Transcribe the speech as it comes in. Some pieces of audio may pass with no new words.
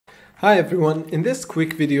Hi everyone, in this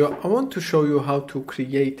quick video I want to show you how to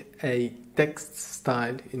create a text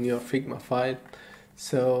style in your Figma file.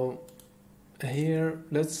 So here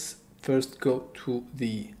let's first go to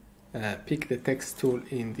the pick the text tool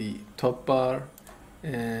in the top bar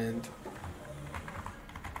and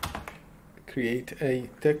create a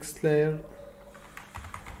text layer.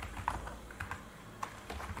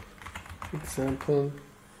 Example,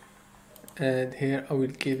 and here I will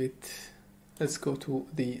give it, let's go to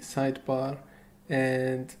the sidebar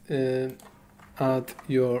and add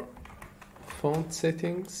your font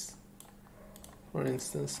settings. For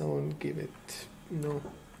instance, I will give it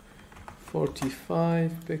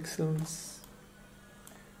 45 pixels,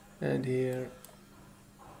 and here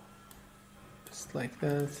just like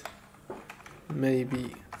that,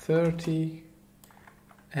 maybe 30,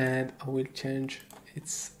 and I will change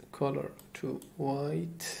its color to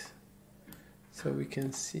white so we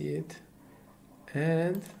can see it,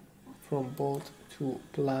 and from bold to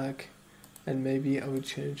black, and maybe I will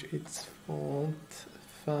change its font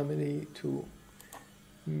family to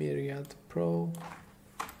Myriad Pro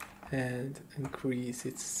and increase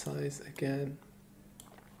its size again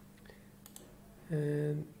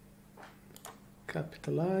and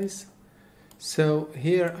capitalize. So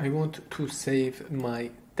here I want to save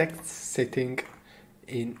my text setting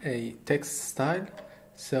in a text style.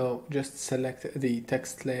 So just select the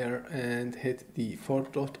text layer and hit the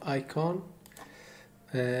 4-dot icon,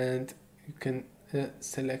 and you can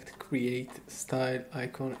select create style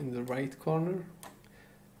icon in the right corner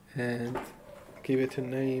and give it a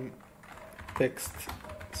name, text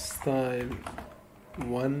style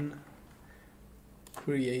 1,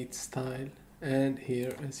 create style, and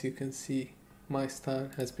here as you can see my style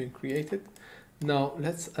has been created. Now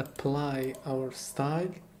let's apply our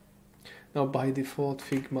style. Now by default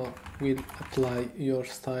Figma will apply your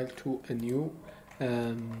style to a new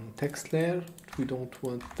text layer. We don't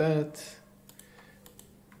want that.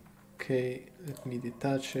 Okay, let me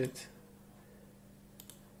detach it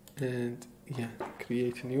and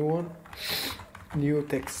create a new one. New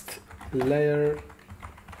text layer,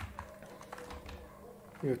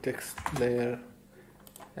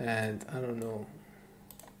 and I don't know,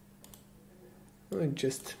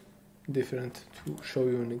 just different to show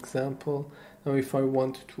you an example. Now if I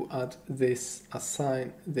want to add this,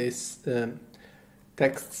 assign this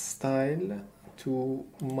text style to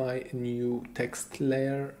my new text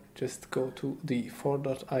layer, just go to the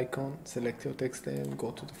 4-dot icon, select your text layer and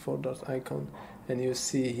go to the 4-dot icon, and you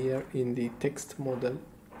see here in the text model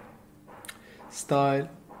style,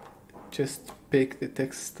 just pick the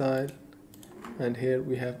text style, and here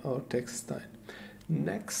we have our text style.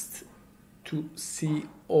 Next, to see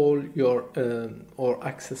all your or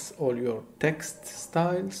access all your text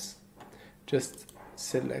styles, just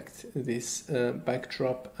select this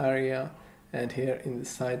backdrop area, and here in the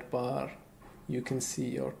sidebar you can see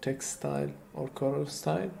your text style or color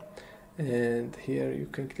style, and here you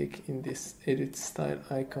can click in this edit style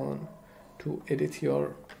icon to edit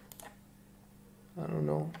your, I don't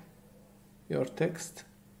know, your text.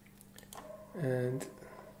 And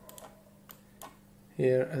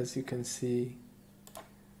here as you can see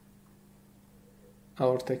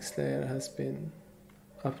our text layer has been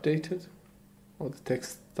updated, or the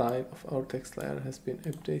text style of our text layer has been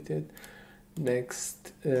updated.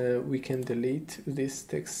 Next we can delete this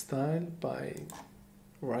text style by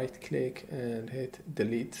right click and hit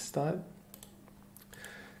delete style.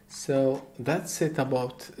 So that's it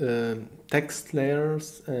about text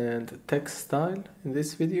layers and text style in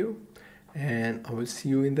this video, and I will see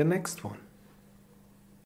you in the next one.